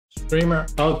Streamer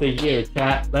of the year,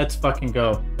 chat. Let's fucking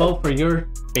go. Vote for your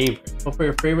favorite. Vote for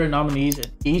your favorite nominees in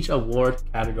each award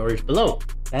categories below.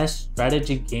 Best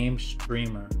strategy game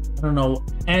streamer. I don't know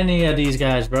any of these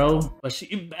guys, bro, but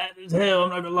she bad as hell,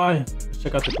 I'm not gonna lie. Let's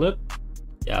check out the clip.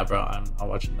 Yeah, bro, I'm not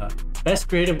watching that. Best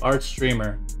creative arts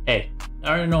streamer. Hey, I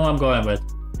already know what I'm going with.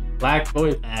 Black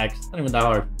Boy Max. Not even that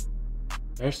hard.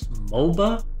 There's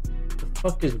MOBA? The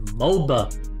fuck is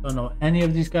MOBA? Don't know any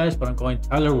of these guys, but I'm going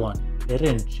Tyler 1.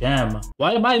 Hidden Gem.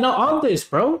 Why am I not on this,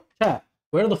 bro? Chat,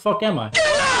 where the fuck am I?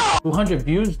 200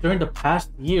 views during the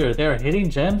past year. There are hidden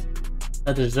gems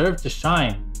that deserve to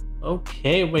shine.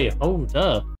 Okay, wait, hold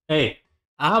up. Hey,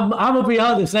 I'm gonna be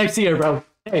on this next year, bro.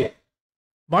 Hey,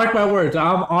 mark my words,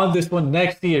 I'm on this one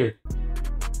next year.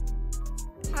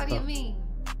 How do you mean?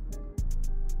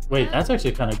 Wait, that's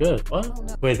actually kind of good. What? Oh,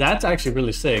 no. Wait, that's actually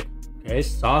really sick. Okay,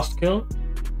 sauce kill.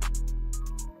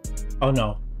 Oh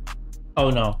no. Oh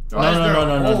no.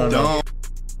 No.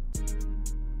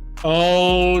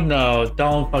 Oh no,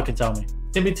 don't fucking tell me.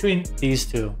 It's in between these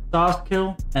two. Sauce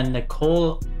kill and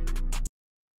Nicole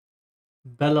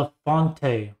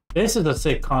Belafonte. This is a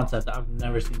sick concept. I've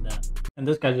never seen that. And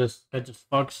this guy just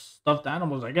fucks stuffed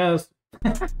animals, I guess.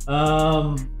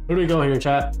 Who do we go here,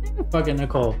 chat? Fucking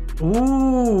Nicole.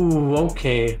 Ooh,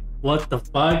 okay. What the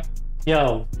fuck?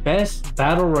 Yo, best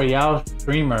battle royale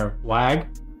streamer. Wag.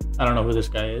 I don't know who this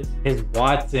guy is. His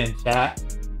Watson, chat.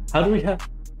 How do we have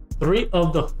 3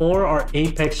 of the 4 are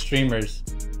Apex streamers?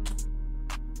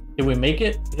 Did we make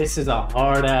it? This is a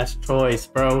hard ass choice,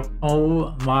 bro.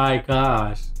 Oh my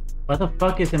gosh. What the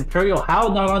fuck is Imperial? How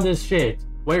not on this shit?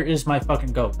 Where is my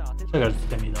fucking goat? Check out this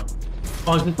Timmy though.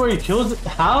 Oh, is this where he kills it?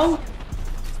 How?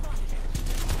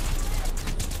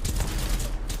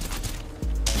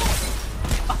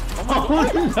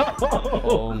 Oh no!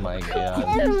 Oh my god.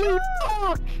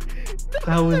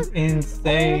 That was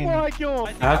insane. Oh my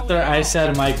god. After I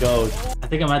said my goat, I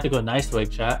think I'm gonna have to go nice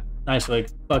wig, chat. Nice wig.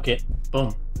 Fuck it.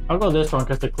 Boom. I'll go this one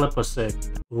because the clip was sick.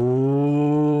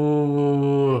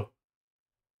 Ooh.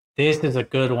 This is a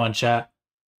good one, chat.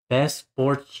 Best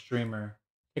sports streamer.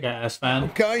 I got S fan.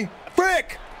 Okay.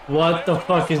 Frick! What the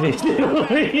fuck is he doing?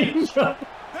 Picks up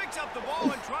the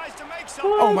ball and tries to make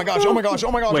something. Oh my gosh, oh my gosh,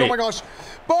 oh my gosh, Wait. oh my gosh.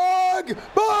 Bug!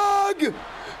 Bug!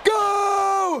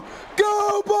 Go!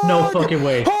 Go, Bug! No fucking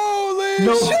way. Holy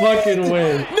No shit! fucking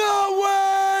way. No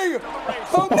way!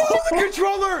 Oh no, the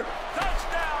controller!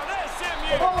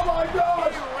 Oh my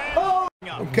gosh! Oh.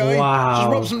 Okay, wow.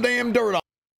 just rub some damn dirt on.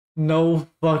 No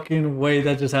fucking way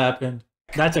that just happened.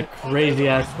 That's a crazy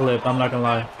ass clip, I'm not gonna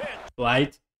lie.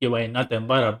 Flight, you ain't nothing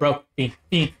but a broke bean.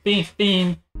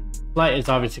 Flight is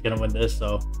obviously gonna win this,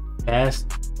 so. Best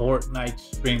Fortnite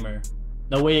streamer.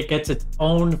 No way it gets its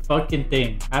own fucking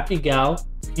thing. Happy Gal,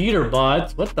 Peter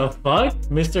Bots, what the fuck?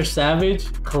 Mr.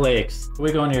 Savage, Clicks. Where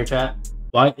we going here, chat?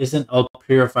 Why isn't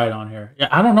Elpurified on here? Yeah,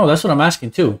 I don't know, that's what I'm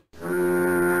asking too.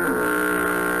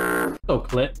 Go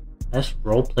clip. Best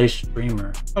roleplay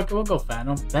streamer. Okay, we'll go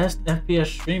Phantom. Best FPS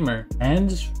streamer.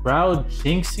 And Shroud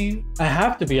Jinxie. I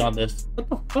have to be on this. What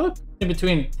the fuck? In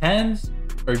between Tens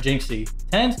or Jinxie.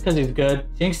 Tens because he's good.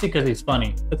 Jinxie because he's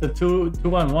funny. It's a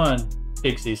 2-on-1.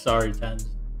 Jinxie, sorry, Tens.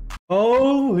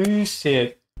 Holy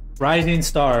shit. Rising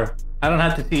Star. I don't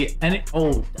have to see any.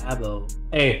 Oh, Dabo.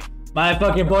 Hey, my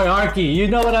fucking boy Arky. You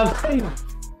know what I'm saying?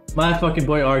 My fucking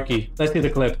boy Arky. Let's see the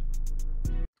clip.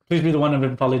 Please be the one of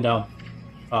him falling down.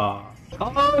 Oh, it's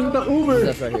the Uber.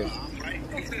 That's right here.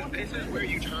 This is where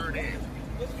you turn in.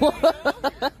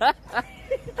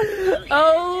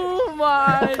 Oh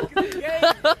my!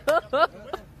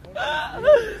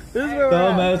 This is where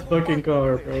Dumbass fucking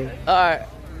car, bro. Alright.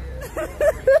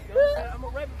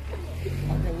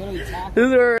 This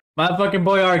is where My fucking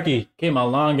boy Arky came a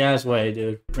long ass way,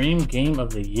 dude. Dream game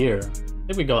of the year. I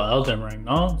think we go Elden Ring,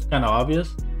 no? It's kind of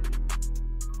obvious.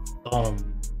 Boom.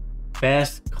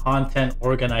 Best content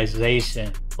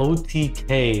organization.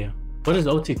 OTK. What is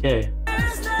OTK?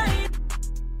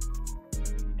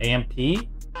 AMP?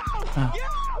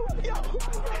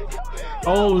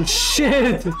 Oh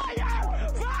shit!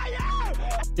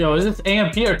 Yo, is this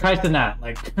AMP or Kaisenat?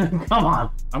 Like, come on.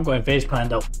 I'm going FaZe Clan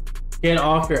though. Get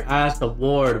off your ass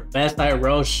award. Best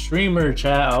IRL streamer,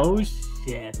 chat. Oh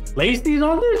shit. Lacey's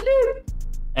on this shit?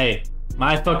 Hey,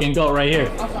 my fucking goat right here.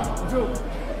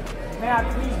 May I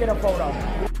please get a photo?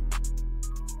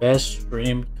 Best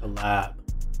streamed collab.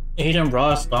 Aiden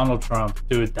Ross, Donald Trump.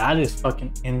 Dude, that is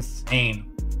fucking insane.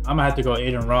 I'm gonna have to go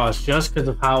Aiden Ross just because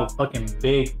of how fucking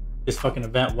big this fucking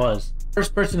event was.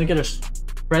 First person to get a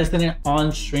president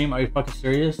on stream. Are you fucking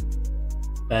serious?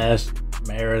 Best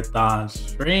marathon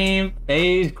stream.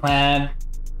 FaZe Clan.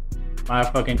 My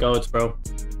fucking goats, bro.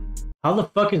 How the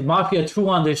fuck is Mafia 2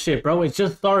 on this shit, bro? It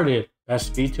just started.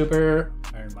 Best VTuber,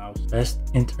 Iron Mouse. Best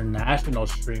international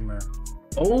streamer.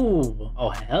 Oh,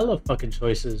 hella fucking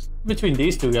choices. Between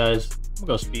these two guys, I'm gonna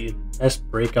go Speed. Best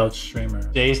breakout streamer,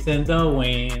 Jason the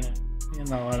Wayne. You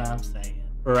know what I'm saying.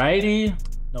 Variety,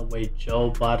 no way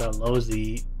Joe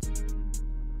Bartolozzi.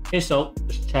 Okay, so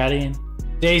just chatting.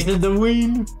 Jason the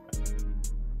Wayne.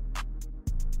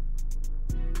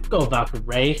 Go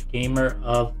Valkyrie, Gamer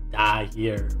of the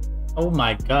Year. Oh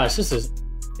my gosh, this is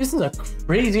a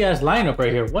crazy ass lineup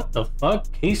right here. What the fuck?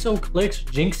 Queso Clicks,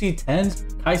 Jinxie Tens,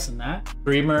 Kaisanat,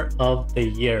 Streamer of the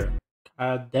Year.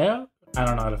 Kadel? I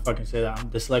don't know how to fucking say that. I'm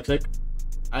dyslexic.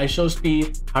 I Show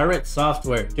Speed, Pirate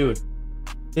Software. Dude,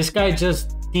 this guy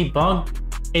just debunked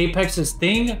Apex's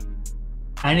thing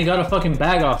and he got a fucking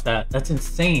bag off that. That's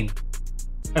insane.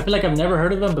 I feel like I've never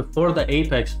heard of them before the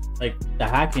Apex, like the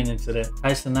hacking incident.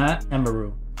 Kaisanat,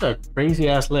 Emeru. It's a crazy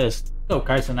ass list. Go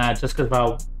Kaisanat just because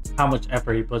of how much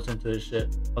effort he puts into this shit.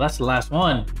 Well, that's the last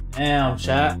one. Damn,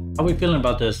 chat. How we feeling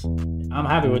about this? I'm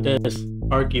happy with this.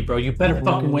 Arky, bro, you better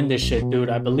fucking win this shit, dude.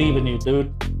 I believe in you,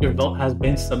 dude. Your vote has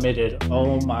been submitted.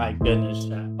 Oh my goodness,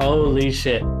 chat. Holy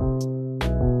shit.